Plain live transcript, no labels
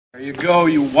There you go,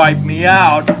 you wiped me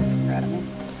out. Proud of me?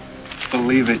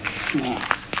 Believe it. Yeah.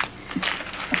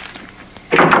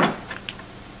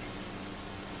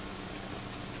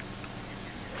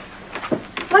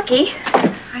 Lucky,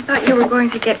 I thought you were going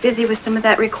to get busy with some of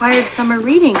that required summer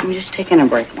reading. I'm just taking a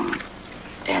break, Mom.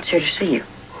 Dad's here to see you.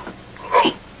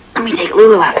 Hey, let me take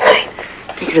Lulu outside.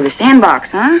 Take her to the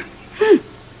sandbox, huh?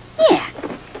 Yeah.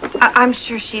 I'm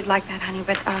sure she'd like that, honey,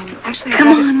 but, actually... Come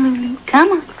on, Lulu.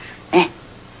 Come on. Hey,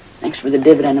 thanks for the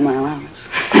dividend of my allowance.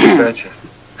 You betcha.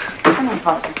 Come on,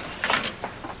 Father.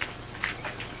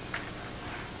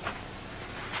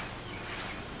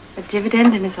 A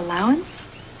dividend in his allowance?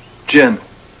 Gin.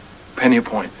 Penny a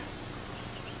point.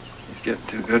 He's getting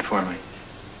too good for me.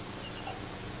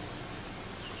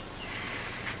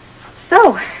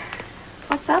 So,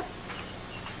 what's up?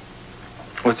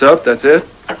 What's up? That's it?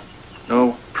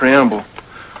 No preamble.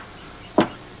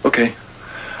 Okay.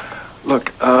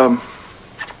 Look, I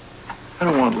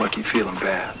don't want Lucky feeling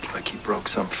bad, like he broke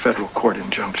some federal court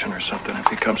injunction or something if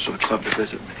he comes to the club to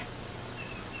visit me.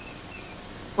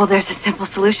 Well, there's a simple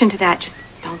solution to that. Just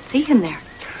don't see him there.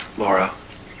 Laura,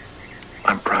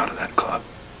 I'm proud of that club.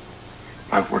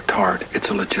 I've worked hard. It's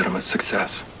a legitimate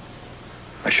success.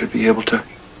 I should be able to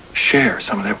share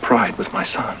some of that pride with my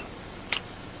son.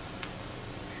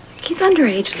 He's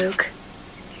underage, Luke.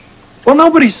 Well,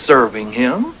 nobody's serving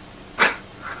him.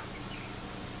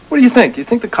 What do you think? Do you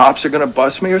think the cops are going to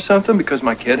bust me or something because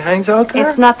my kid hangs out there?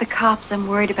 It's not the cops I'm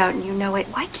worried about, and you know it.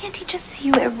 Why can't he just see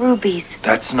you at Ruby's?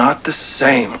 That's not the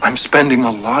same. I'm spending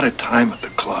a lot of time at the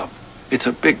club. It's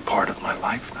a big part of my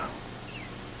life now.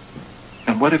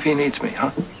 And what if he needs me,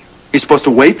 huh? He's supposed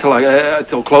to wait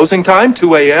till closing time,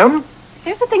 2 a.m.?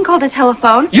 There's a thing called a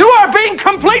telephone. You are being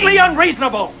completely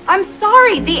unreasonable! I'm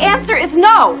sorry. The answer is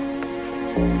no.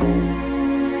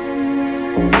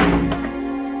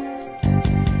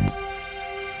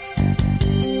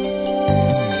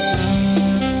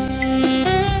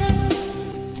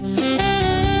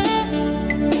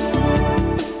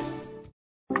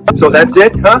 So that's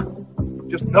it, huh?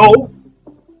 Just no?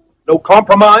 No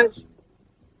compromise?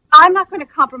 I'm not going to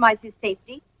compromise his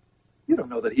safety. You don't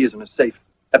know that he isn't as safe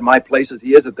at my place as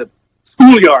he is at the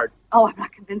schoolyard. Oh, I'm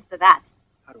not convinced of that.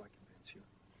 How do I convince you?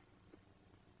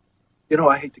 You know,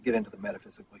 I hate to get into the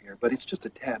metaphysical here, but it's just a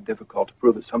tad difficult to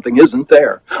prove that something isn't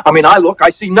there. I mean, I look, I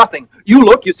see nothing. You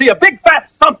look, you see a big fat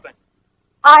something.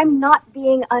 I'm not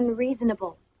being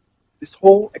unreasonable. This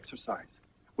whole exercise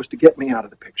was to get me out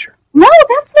of the picture. No,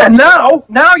 that's not... And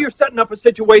now you're setting up a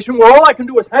situation where all I can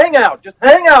do is hang out. Just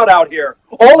hang out here.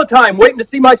 All the time, waiting to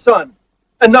see my son.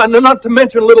 And not to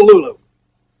mention little Lulu.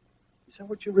 Is that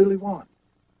what you really want?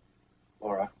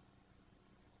 Laura,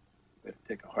 you better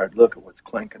take a hard look at what's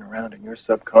clanking around in your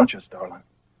subconscious, darling.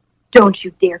 Don't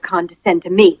you dare condescend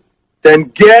to me. Then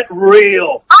get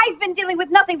real. I've been dealing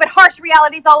with nothing but harsh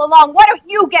realities all along. Why don't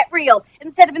you get real?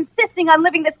 Instead of insisting on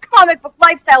living this comic book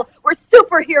lifestyle where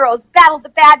superheroes battle the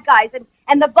bad guys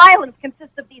and the violence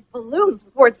consists of these balloons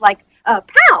with words like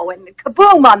pow and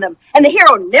kaboom on them. And the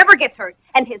hero never gets hurt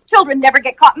and his children never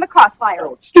get caught in the crossfire.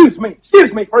 Oh, excuse me.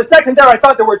 For a second there I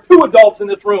thought there were 2 adults in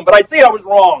this room, but I see I was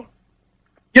wrong.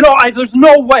 You know, there's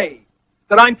no way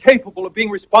that I'm capable of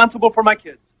being responsible for my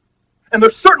kids. And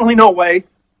there's certainly no way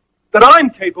that I'm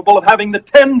capable of having the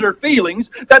tender feelings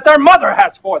that their mother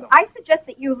has for them. I suggest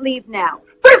that you leave now.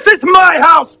 This is my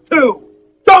house, too!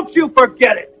 Don't you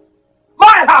forget it!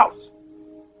 My house!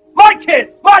 My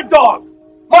kids! My dog!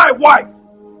 My wife!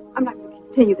 I'm not going to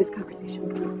continue this conversation.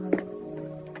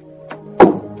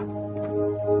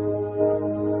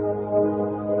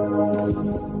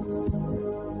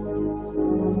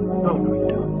 No, you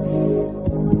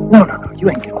don't. No, you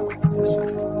ain't getting away from this.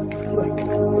 You ain't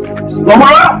getting away from this.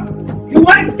 Laura! You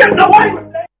ain't getting away with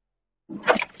it!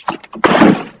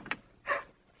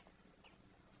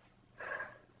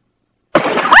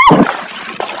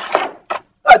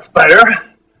 That's better.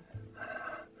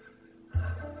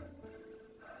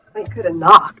 I could have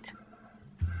knocked.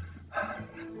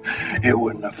 It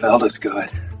wouldn't have felt as good.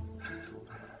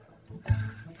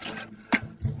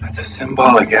 That's a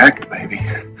symbolic act, baby.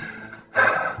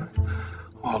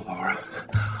 Oh, Laura,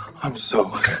 I'm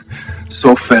so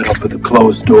fed up with the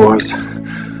closed doors.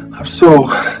 I'm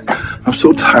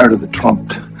so tired of the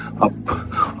trumped up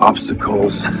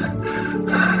obstacles.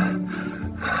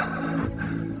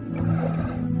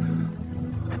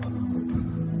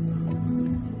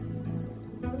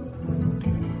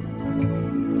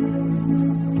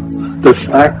 The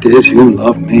fact is, you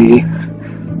love me.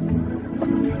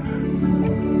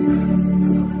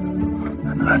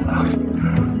 And I love you.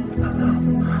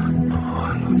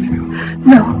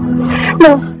 No.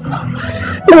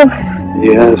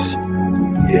 Yes.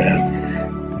 Yes.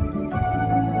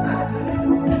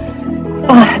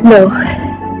 No.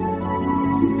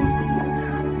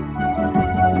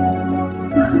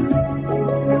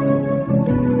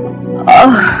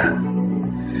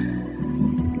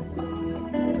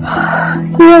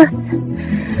 Yes.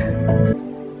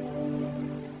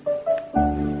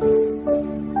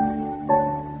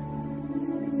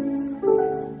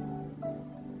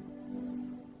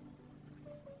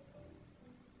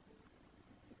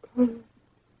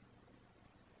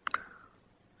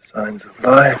 Signs of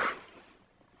life.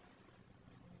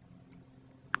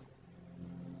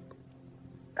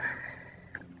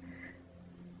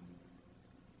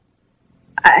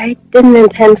 I didn't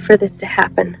intend for this to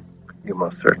happen. You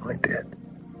most certainly did.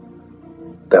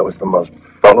 That was the most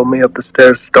follow me up the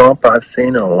stairs stomp I've seen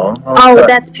in a long, long time. Oh,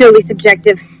 that's purely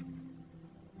subjective.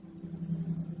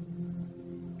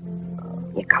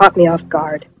 You caught me off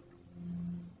guard.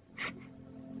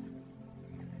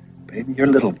 Baby, your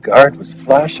little guard was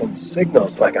flashing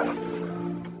signals like a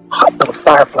hot little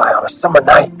firefly on a summer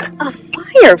night. A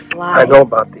firefly? I know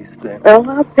about these things. Oh,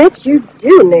 I'll bet you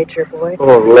do, nature boy.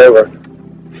 Oh, liver.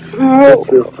 No. This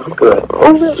feels so good.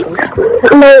 Oh,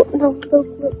 no.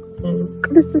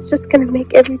 This is just going to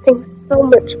make everything so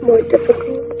much more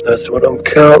difficult. That's what I'm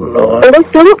counting on. Oh,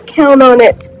 don't count on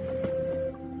it.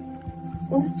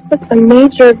 This was a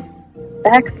major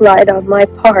backslide on my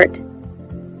part.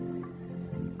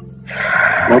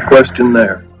 No question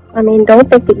there. I mean, don't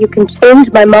think that you can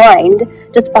change my mind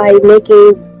just by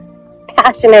making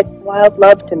passionate, wild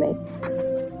love to me.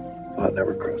 That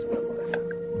never crossed my mind.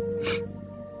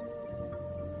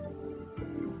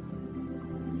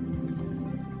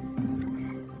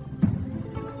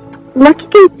 Lucky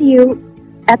can see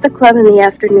you at the club in the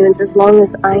afternoons as long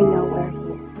as I know where he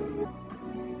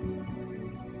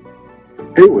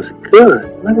is. It was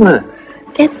good, wasn't it?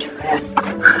 Get dressed.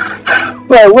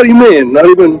 Well, what do you mean? Not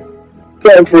even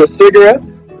time for a cigarette?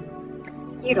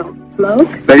 You don't smoke?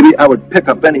 Baby, I would pick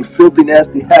up any filthy,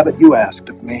 nasty habit you asked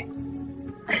of me.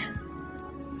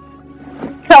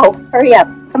 Go, hurry up.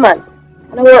 Come on.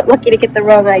 I don't want Lucky to get the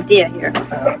wrong idea here.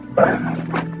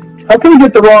 How can you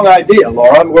get the wrong idea,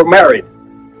 Laura? We're married.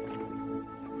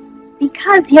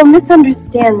 Because he'll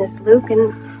misunderstand this, Luke,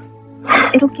 and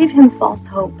it'll give him false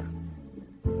hope.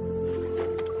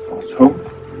 False hope?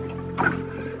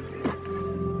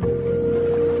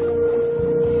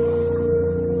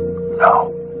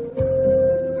 No.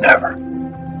 Never.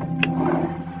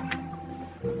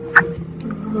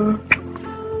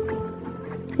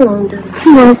 Come on, Dad.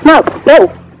 No.